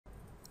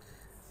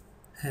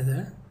Hi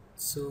there.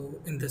 So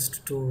in this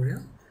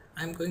tutorial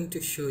I'm going to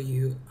show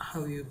you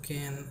how you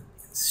can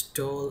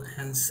install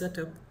and set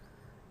up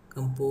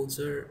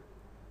Composer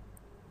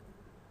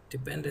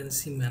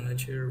Dependency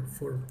Manager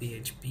for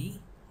PHP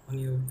on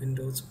your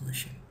Windows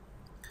machine.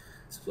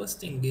 So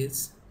first thing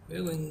is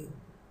we're going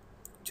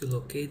to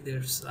locate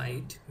their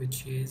site,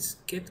 which is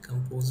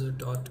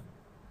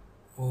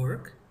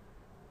getcomposer.org,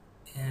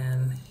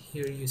 and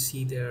here you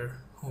see their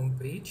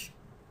homepage.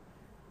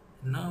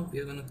 Now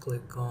we are going to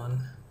click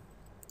on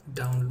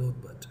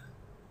download button.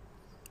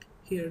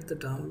 Here the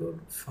download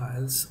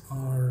files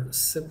are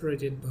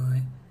separated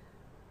by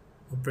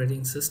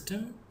operating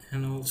system,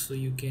 and also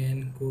you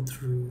can go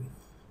through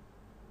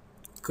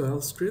curl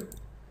script,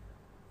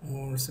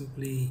 or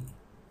simply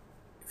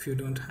if you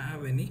don't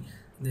have any,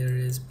 there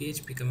is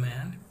PHP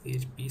command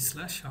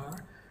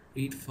php/r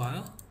read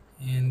file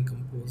and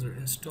composer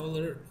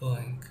installer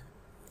link.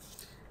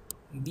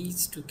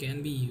 These two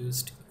can be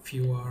used if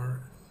you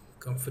are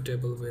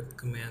comfortable with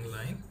command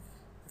line.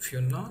 If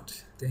you're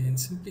not, then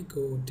simply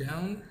go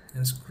down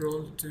and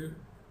scroll to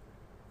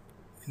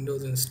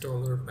Windows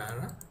installer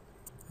para,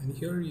 and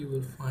here you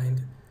will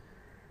find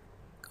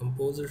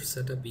Composer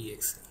Setup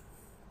exe.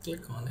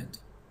 Click on it.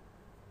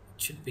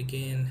 It should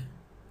begin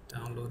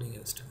downloading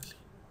instantly.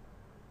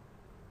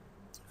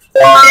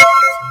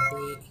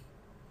 Simply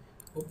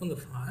open the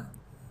file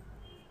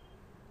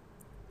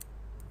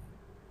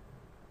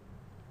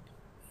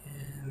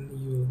and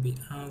you will be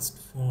asked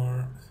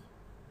for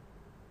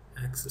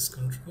access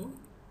control.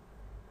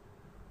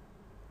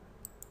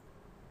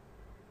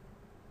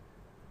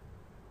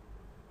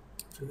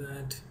 After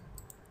that,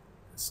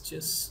 let's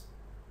just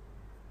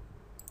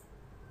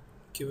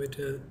give it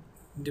a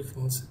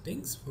default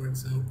settings. For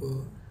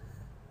example,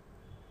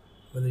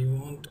 whether you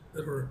want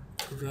to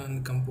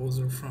run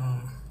Composer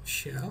from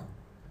shell,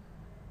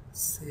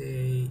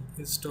 say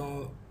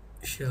install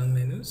shell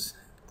menus,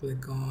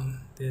 click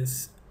on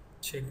this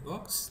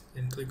checkbox,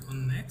 then click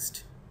on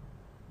next.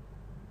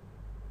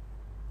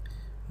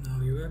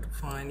 Now you have to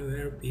find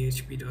where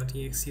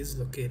php.exe is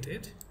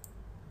located.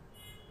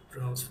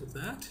 Browse for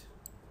that.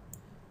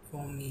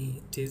 For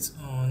me it is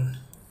on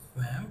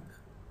Wampp,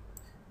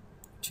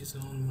 which is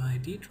on my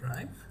D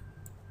drive.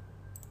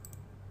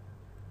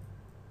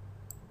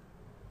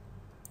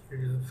 Here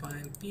you'll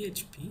find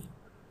PHP.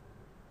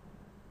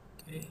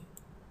 Okay,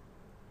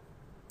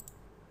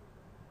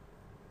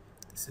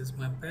 this is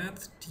my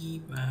path: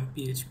 t wampp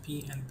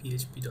php and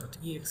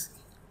php.exe.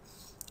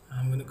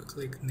 I'm going to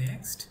click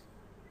next.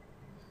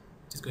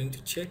 It is going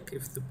to check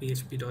if the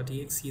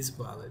php.exe is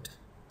valid.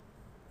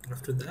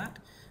 After that,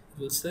 it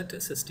will set a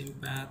system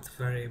path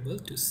variable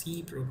to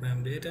C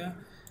program data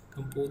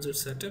composer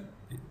setup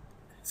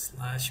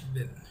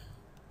 /bin.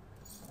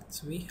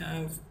 So we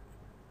have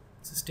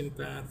system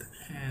path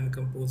and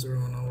composer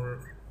on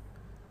our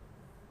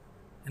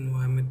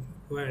environment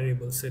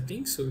variable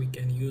settings, so we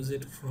can use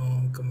it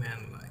from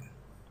command line.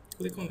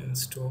 Click on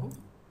install.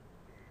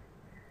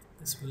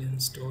 This will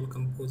install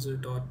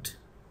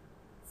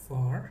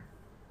composer.var.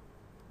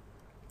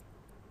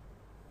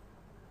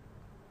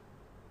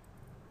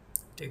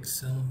 Takes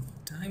some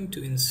time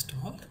to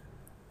install.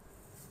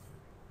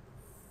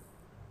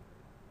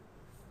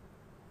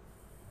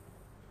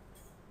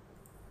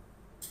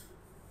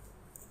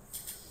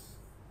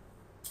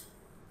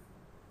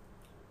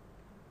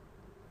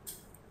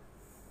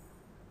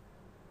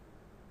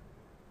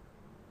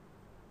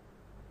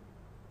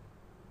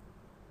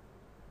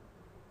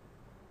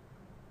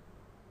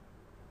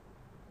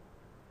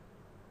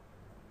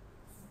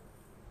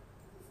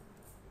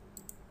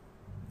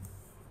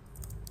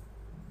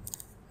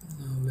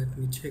 Let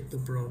me check the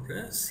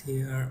progress.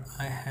 Here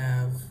I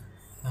have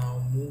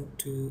now moved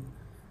to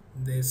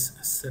this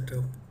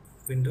setup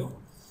window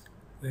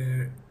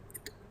where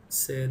it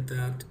said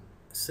that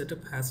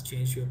setup has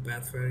changed your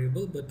path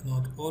variable, but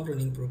not all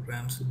running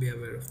programs will be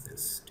aware of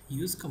this. To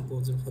use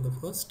Composer for the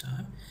first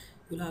time,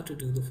 you'll have to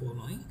do the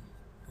following.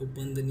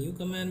 Open the new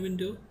command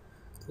window,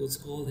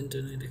 close all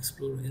Internet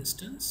Explorer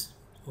instance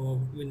or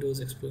Windows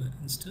Explorer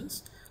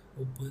instance,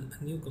 open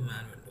a new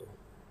command window,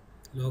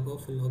 log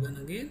off or log in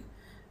again,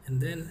 and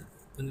then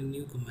open a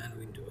new command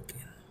window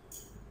again.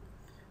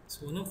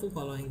 So one of the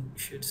following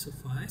should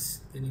suffice.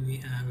 Then we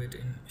have it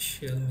in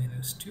shell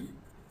menus too.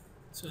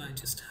 So I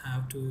just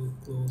have to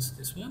close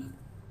this one,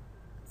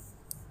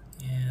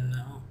 and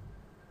now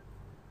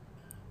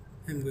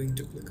I'm going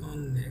to click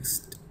on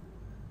next.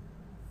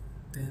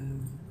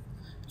 Then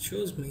it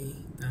shows me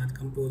that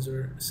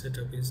Composer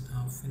setup is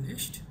now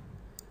finished.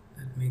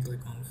 Let me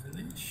click on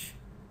finish,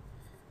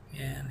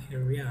 and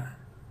here we are.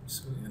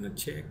 So we're going to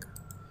check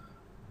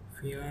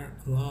we are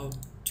allowed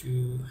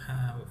to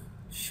have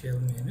shell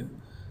menu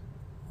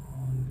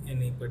on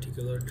any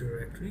particular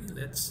directory.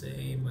 Let's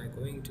say by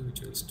going to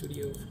Visual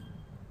Studio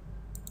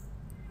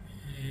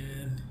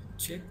and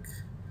check.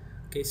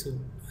 Okay, so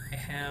I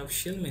have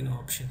shell menu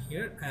option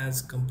here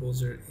as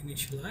Composer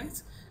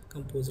initialize,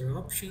 Composer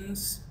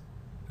options,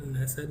 run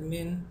as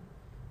admin,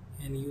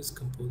 and use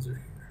Composer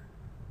here.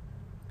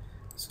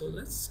 So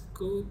let's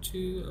go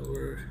to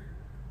our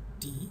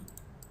D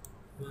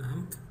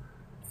Wampp,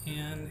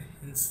 and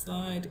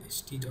inside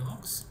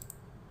htdocs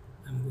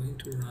I'm going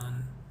to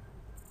run.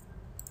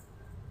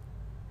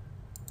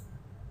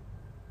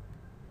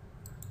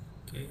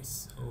 Okay,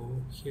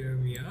 so here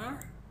we are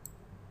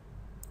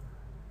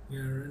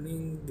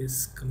running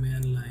this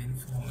command line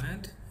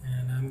format,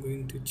 and I'm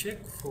going to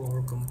check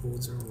for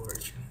composer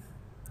version.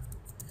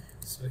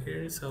 So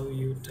here's how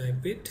you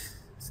type it.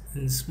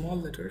 In small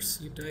letters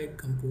you type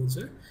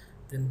composer,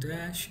 then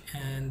dash,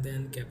 and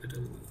then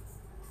capital V.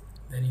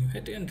 Then you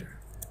hit enter.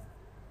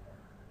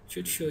 It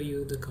should show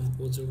you the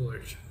composer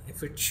version.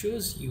 If it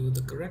shows you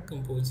the correct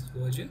composer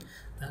version,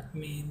 that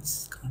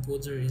means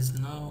composer is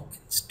now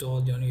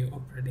installed on your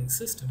operating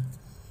system.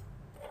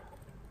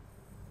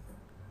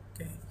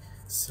 Okay,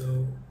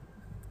 so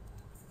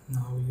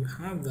now you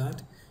have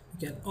that. You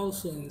can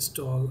also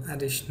install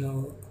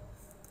additional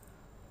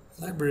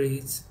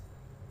libraries,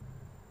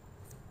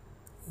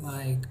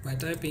 like by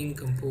typing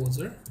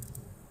composer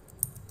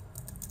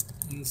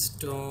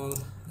install,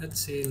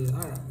 let's say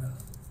Laravel.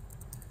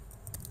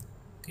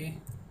 Okay,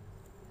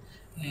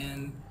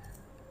 and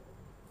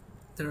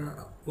there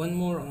are one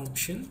more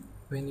option.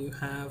 When you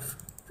have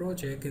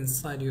project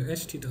inside your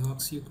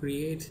htdocs, you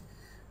create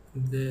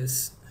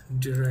this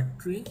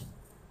directory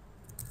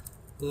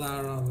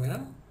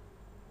Laravel,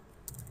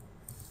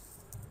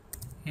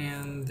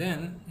 and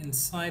then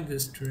inside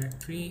this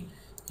directory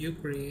you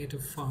create a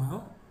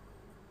file.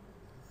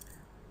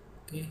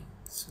 Okay,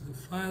 so the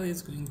file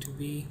is going to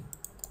be,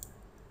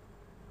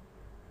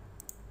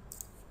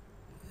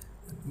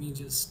 let me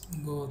just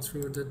go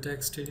through the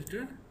text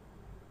editor.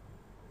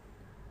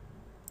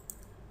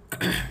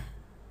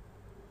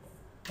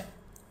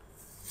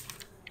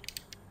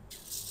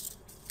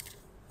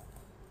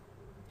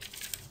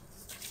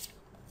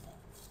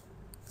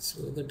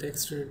 So the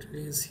text editor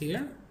is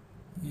here,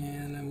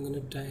 and I'm going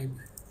to type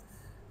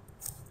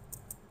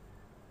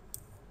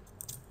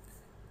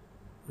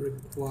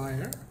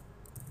require.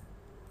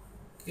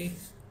 Okay,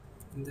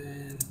 and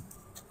then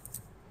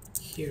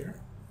here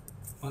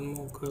one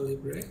more curly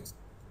brace,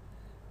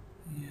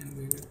 and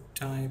we're going to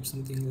type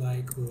something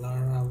like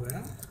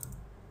Laravel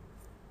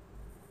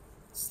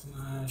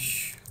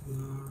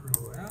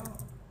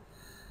 /Laravel,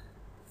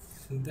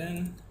 and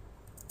then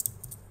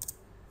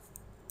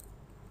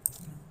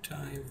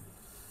type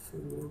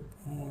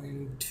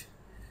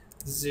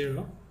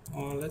 4.0,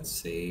 or let's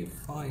say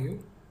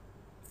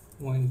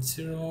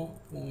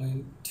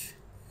 5.0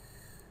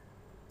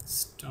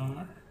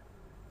 star,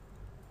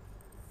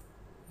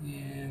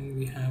 and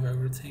we have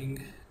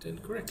everything done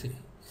correctly.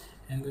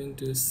 I'm going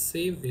to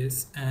save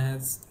this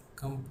as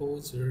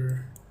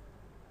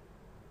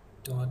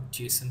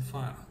composer.json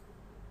file.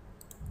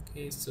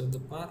 Okay, so the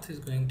path is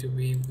going to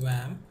be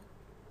Wampp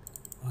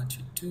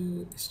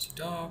rg2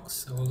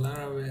 htdocs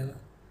Laravel,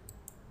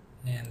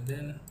 and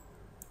then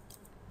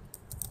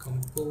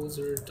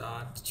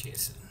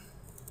composer.json.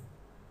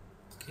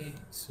 Okay,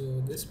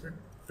 so this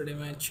pretty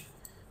much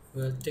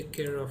will take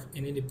care of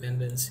any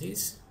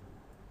dependencies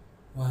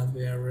while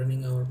we are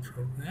running our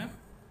program.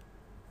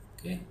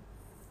 Okay,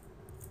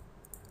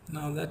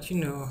 now that you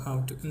know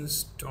how to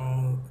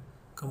install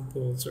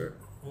composer,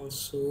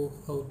 also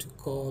how to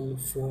call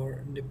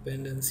for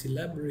dependency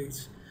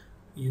libraries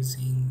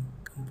using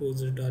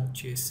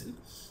composer.json,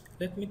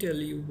 let me tell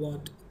you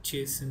what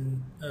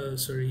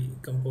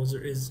composer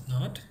is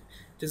not.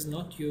 It is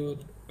not your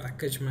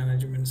package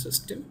management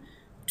system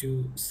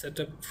to set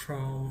up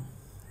from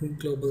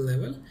global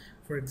level.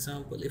 For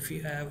example, if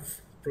you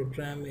have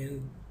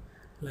programming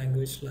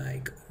language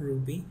like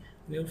Ruby,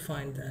 you'll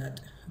find that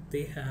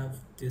they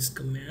have this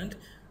command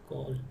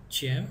called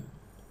gem,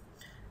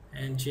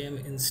 and gem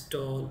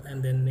install,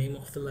 and then name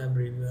of the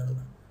library will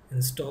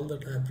install the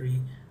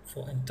library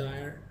for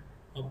entire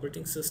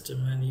operating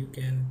system, and you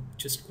can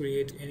just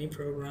create any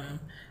program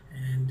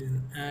and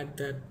then add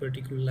that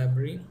particular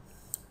library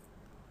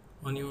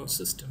on your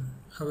system.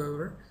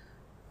 However,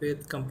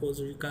 with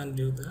composer you can't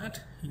do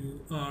that.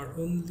 You are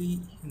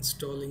only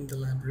installing the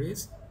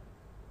libraries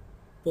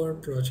per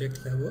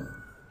project level,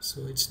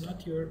 so it's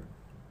not your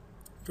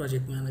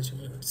project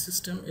management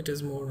system, it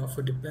is more of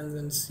a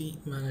dependency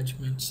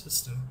management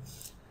system.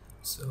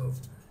 So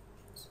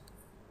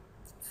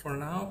for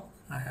now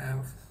I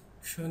have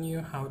shown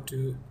you how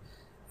to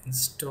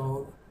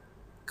install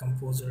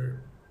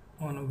composer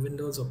on a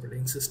Windows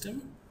operating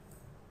system,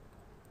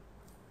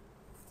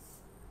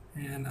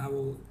 and I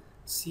will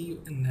see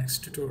you in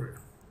next tutorial.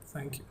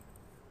 Thank you.